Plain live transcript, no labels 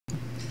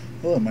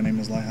Hello, my name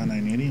is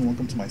Lihan980 and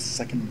welcome to my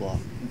second vlog.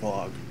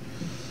 I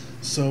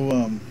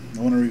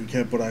want to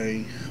recap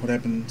what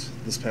happened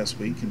this past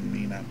week, and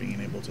me not being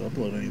able to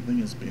upload anything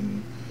has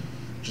been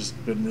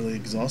really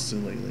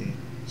exhausted lately.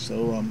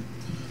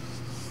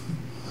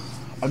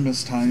 I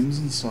missed times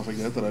and stuff like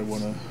that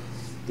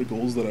the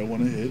goals that I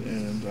want to hit,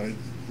 and I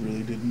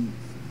really didn't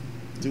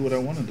do what I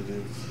wanted to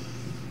do.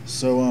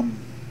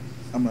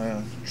 I'm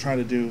gonna try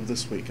to do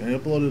this week. I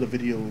uploaded a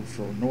video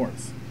for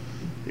North.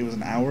 It was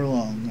an hour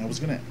long. I was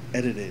gonna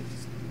edit it.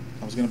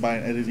 I was gonna buy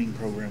an editing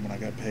program when I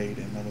got paid,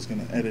 and I was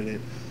gonna edit it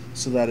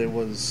so that it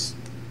was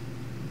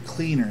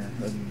cleaner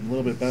and a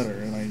little bit better.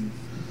 And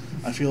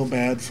I feel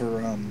bad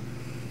for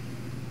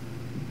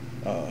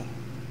uh,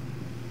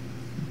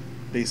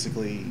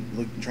 basically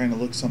trying to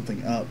look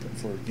something up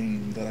for a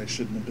game that I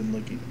shouldn't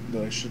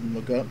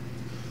look up.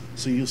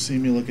 So you'll see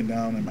me looking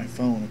down at my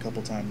phone a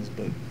couple times,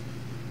 but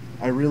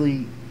I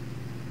really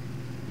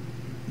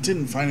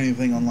didn't find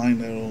anything online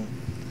that'll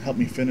help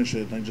me finish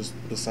it. And I just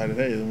decided,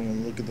 hey, I'm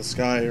going to look at the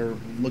sky or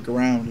look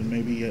around and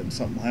maybe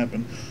something will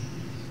happen.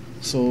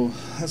 So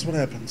that's what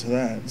happened to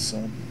that.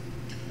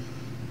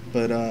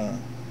 But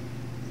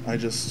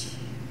that's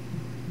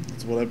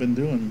what I've been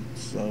doing.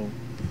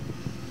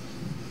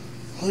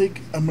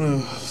 I'm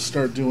going to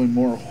start doing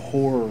more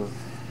horror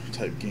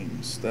type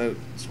games.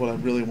 That's what I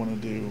really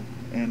want to do.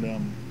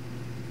 And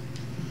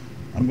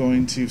I'm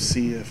going to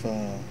see if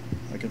I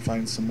can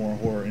find some more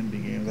horror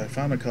indie games. I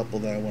found a couple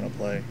that I want to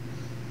play,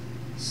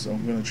 so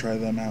I'm going to try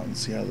them out and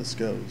see how this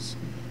goes.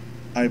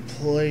 I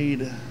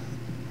played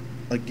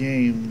a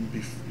game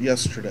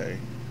yesterday.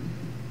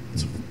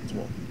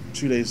 Well,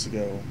 2 days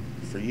ago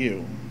for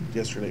you,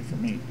 yesterday for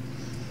me.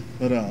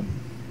 But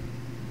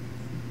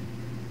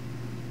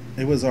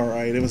it was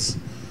alright.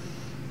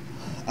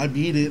 I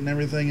beat it and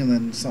everything, and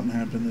then something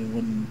happened and it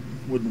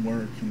wouldn't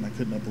work, and I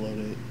couldn't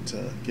upload it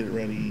to get it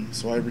ready.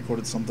 So I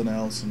recorded something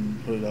else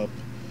and put it up.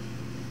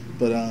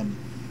 But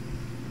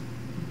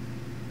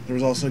there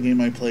was also a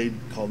game I played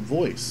called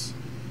Voice,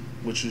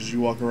 which is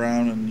you walk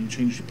around and you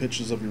change the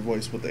pitches of your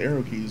voice with the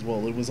arrow keys.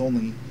 Well,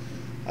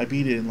 I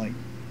beat it in like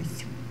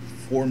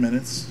 4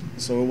 minutes,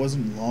 so it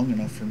wasn't long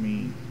enough for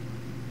me.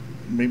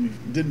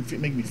 Didn't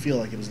make me feel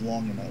like it was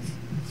long enough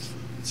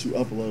to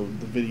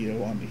upload the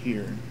video onto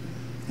here.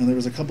 And there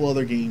was a couple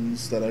other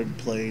games that I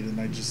played and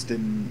I just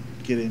didn't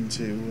get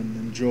into and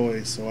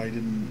enjoy, so I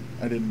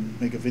didn't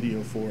make a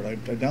video for it. I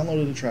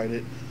downloaded it, tried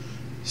it,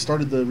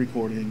 started the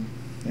recording,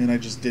 and I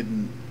just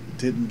didn't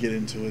get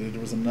into it. It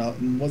wasn't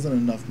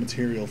enough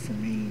material for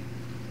me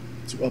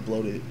to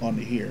upload it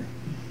onto here.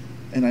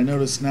 And I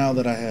noticed now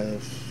that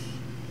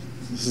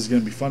this is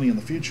going to be funny in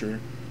the future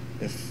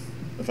if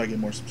I get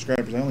more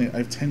subscribers. I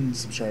have 10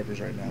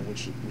 subscribers right now,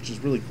 which is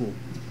really cool.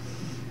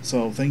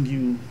 So thank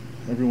you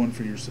everyone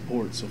for your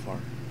support so far.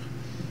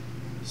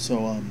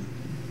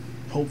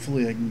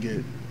 Hopefully I can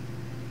get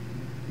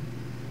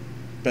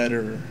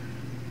better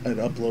at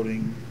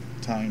uploading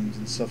times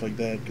and stuff like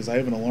that, because I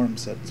have an alarm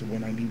set to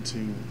when I need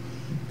to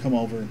come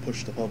over and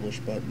push the publish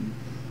button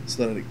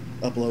so that it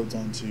uploads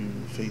onto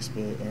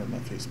Facebook, or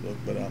not Facebook,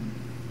 but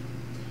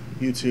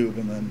YouTube,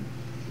 and then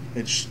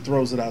it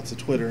throws it out to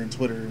Twitter, and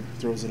Twitter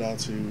throws it out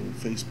to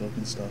Facebook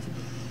and stuff.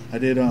 I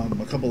did a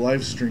couple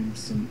live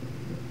streams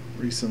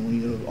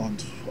recently on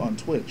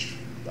Twitch.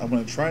 I'm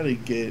going to try to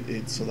get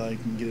it so that I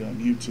can get it on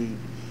YouTube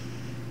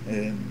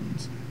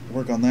and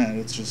work on that.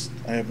 It's just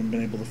I haven't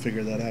been able to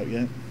figure that out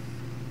yet.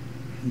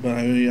 But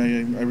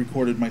I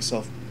recorded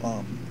myself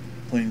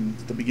playing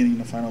the beginning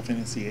of Final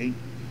Fantasy VIII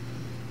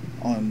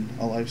on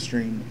a live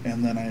stream,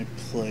 and then I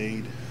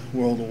played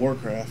World of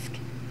Warcraft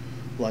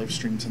live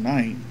stream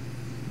tonight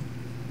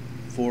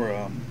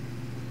for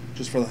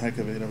just for the heck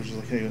of it. I was just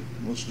like, hey,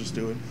 let's just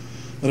do it.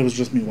 But it was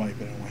just me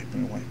wiping and wiping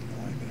and wiping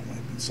and wiping and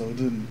wiping, so it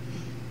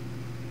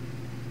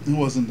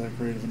wasn't that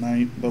great of a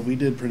night, but we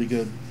did pretty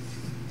good.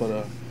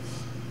 But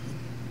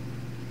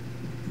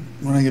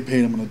when I get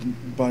paid, I'm going to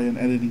buy an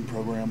editing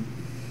program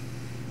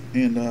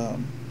and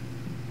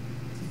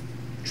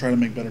try to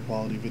make better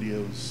quality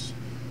videos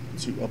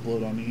to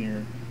upload on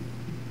here,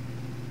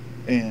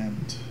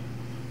 and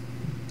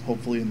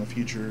hopefully in the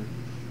future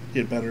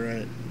get better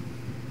at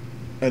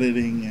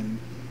editing and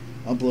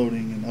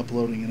uploading and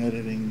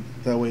editing.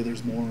 That way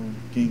there's more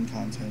game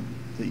content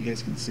that you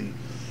guys can see.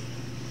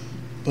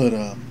 But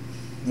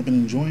I've been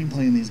enjoying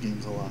playing these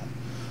games a lot.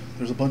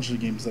 There's a bunch of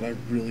games that I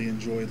really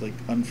enjoyed, like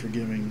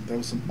Unforgiving. That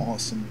was some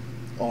awesome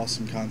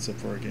concept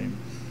for a game,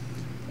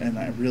 and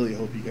I really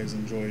hope you guys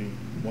enjoy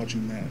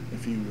watching that.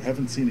 If you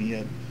haven't seen it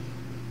yet,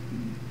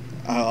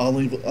 I'll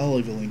leave a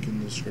link in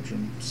the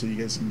description so you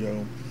guys can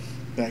go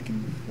back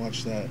and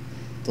watch that.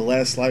 The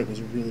Last Light was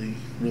a really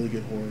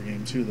good horror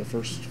game too. The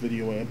first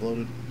video I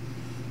uploaded,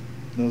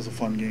 that was a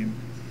fun game.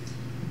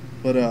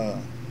 But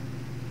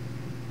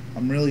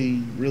I'm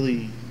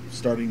really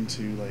starting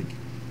to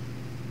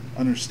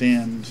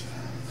understand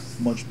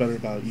much better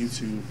about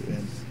YouTube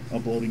and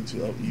uploading to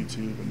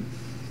YouTube, and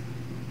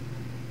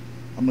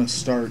I'm gonna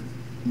start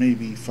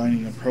maybe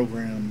finding a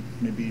program,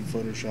 maybe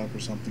Photoshop or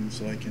something,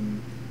 so I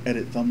can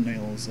edit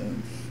thumbnails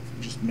and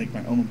just make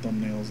my own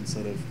thumbnails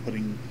instead of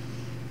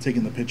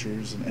taking the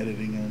pictures and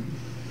editing them.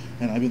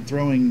 And I've been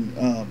throwing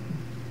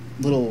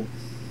little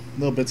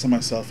bits of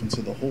myself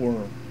into the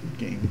horror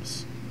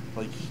games.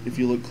 Like if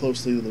you look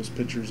closely to those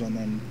pictures on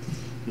them,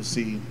 you'll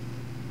see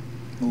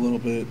a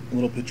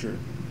little picture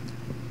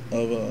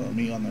of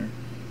me on there.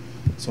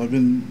 So I've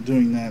been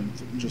doing that,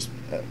 just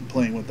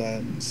playing with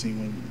that and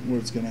seeing where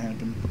it's going to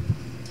happen.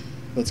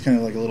 That's kind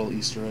of like a little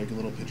Easter egg, a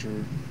little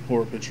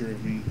horror picture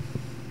of me.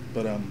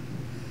 But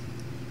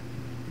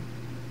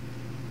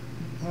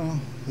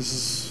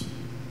it's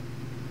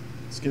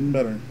getting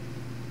better.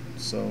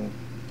 So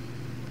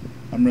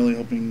I'm really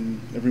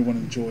hoping everyone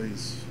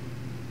enjoys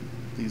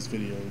these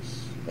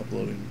videos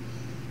uploading.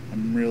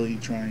 I'm really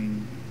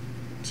trying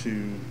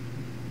to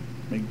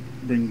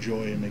bring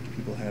joy and make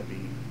people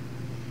happy.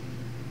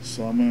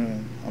 So I'm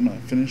gonna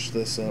finish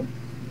this up,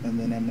 and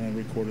then I'm gonna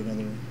record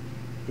another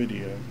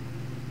video,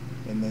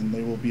 and then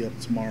they will be up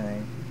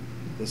tomorrow.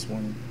 This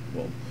one,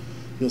 well,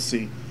 you'll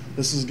see.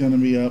 This is gonna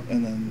be up,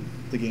 and then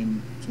the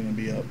game's gonna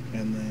be up,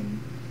 and then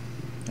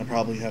I'll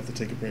probably have to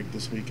take a break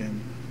this weekend.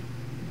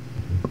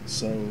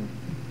 So,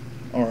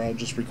 or I'll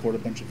just record a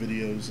bunch of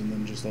videos and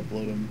then just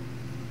upload them,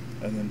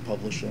 and then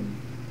publish them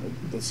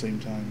at the same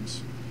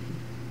times.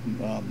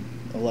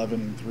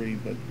 11 and 3,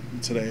 but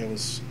today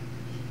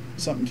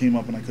something came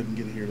up and I couldn't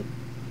get here to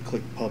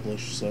click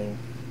publish, so,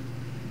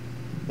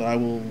 but I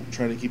will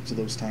try to keep to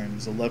those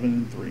times, 11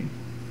 and 3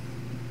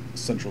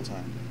 Central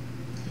Time.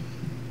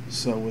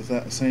 So with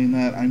that, saying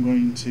that, I'm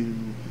going to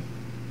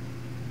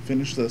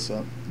finish this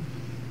up,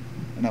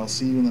 and I'll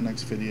see you in the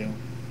next video.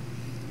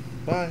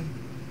 Bye.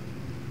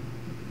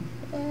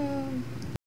 Bye.